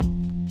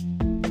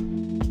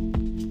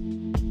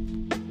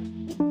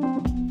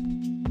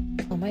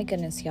My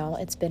goodness, y'all,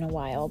 it's been a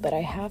while, but I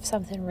have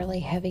something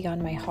really heavy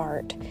on my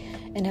heart.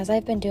 And as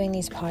I've been doing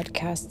these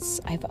podcasts,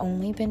 I've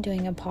only been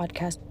doing a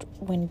podcast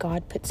when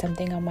God put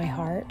something on my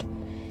heart,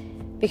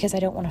 because I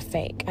don't want to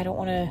fake. I don't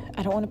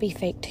want to be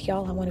fake to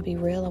y'all. I want to be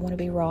real. I want to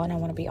be raw, and I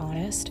want to be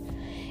honest.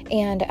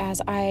 And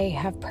as I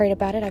have prayed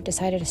about it, I've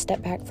decided to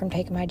step back from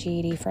taking my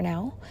GED for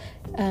now.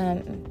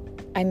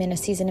 I'm in a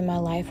season in my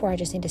life where I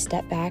just need to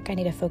step back. I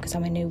need to focus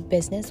on my new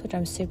business, which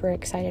I'm super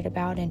excited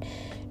about and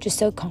just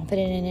so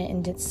confident in it,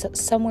 and it's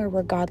somewhere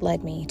where God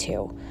led me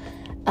to.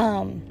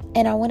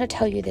 And I want to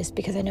tell you this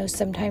because I know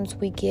sometimes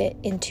we get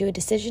into a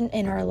decision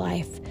in our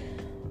life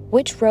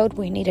which road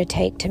we need to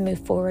take to move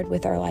forward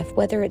with our life,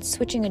 whether it's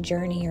switching a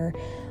journey or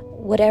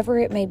whatever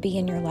it may be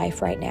in your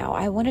life right now.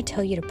 I want to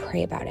tell you to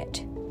pray about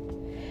it.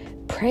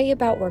 Pray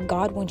about where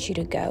God wants you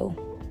to go.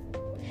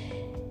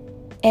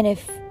 And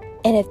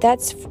if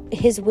that's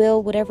His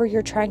will, whatever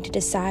you're trying to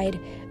decide,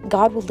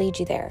 God will lead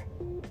you there.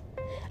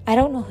 I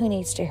don't know who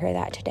needs to hear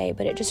that today,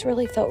 but it just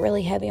really felt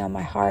really heavy on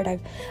my heart.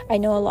 I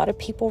know a lot of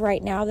people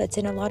right now that's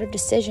in a lot of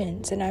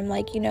decisions, and I'm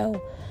like,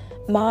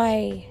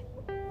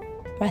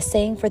 my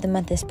saying for the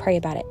month is pray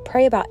about it.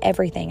 Pray about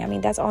everything. I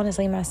mean, that's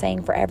honestly my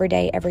saying for every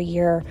day, every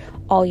year,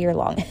 all year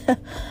long.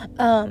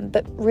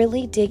 But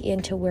really dig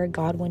into where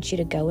God wants you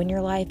to go in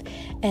your life,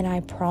 and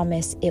I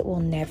promise it will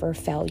never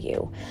fail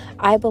you.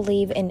 I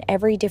believe in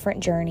every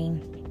different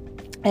journey.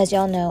 As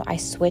y'all know, I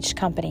switched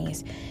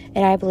companies,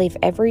 and I believe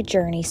every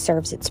journey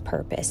serves its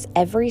purpose.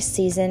 Every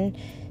season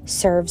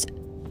serves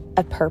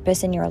a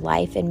purpose in your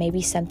life, and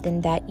maybe something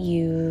that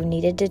you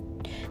needed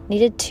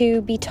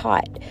to be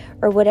taught,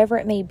 or whatever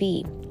it may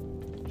be.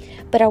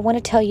 But I want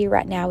to tell you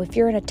right now, if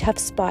you're in a tough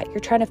spot, you're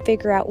trying to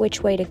figure out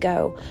which way to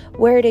go,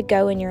 where to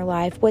go in your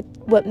life, what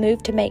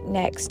move to make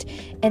next,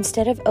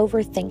 instead of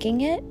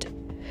overthinking it,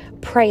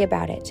 pray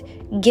about it.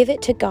 Give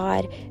it to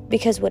God,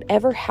 because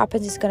whatever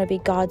happens is going to be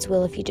God's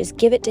will. If you just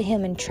give it to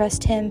Him and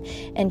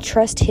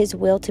trust His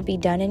will to be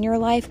done in your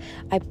life,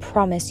 I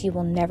promise you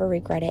will never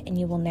regret it, and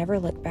you will never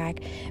look back,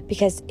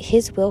 because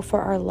His will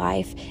for our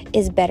life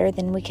is better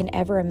than we can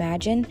ever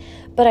imagine.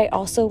 But I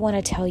also want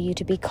to tell you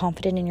to be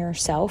confident in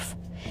yourself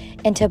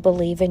and to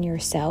believe in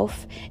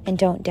yourself, and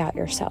don't doubt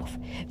yourself,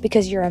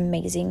 because you're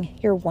amazing,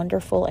 you're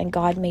wonderful, and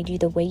God made you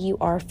the way you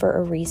are for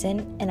a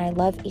reason. And I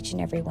love each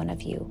and every one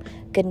of you.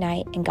 Good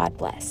night, and God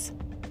bless.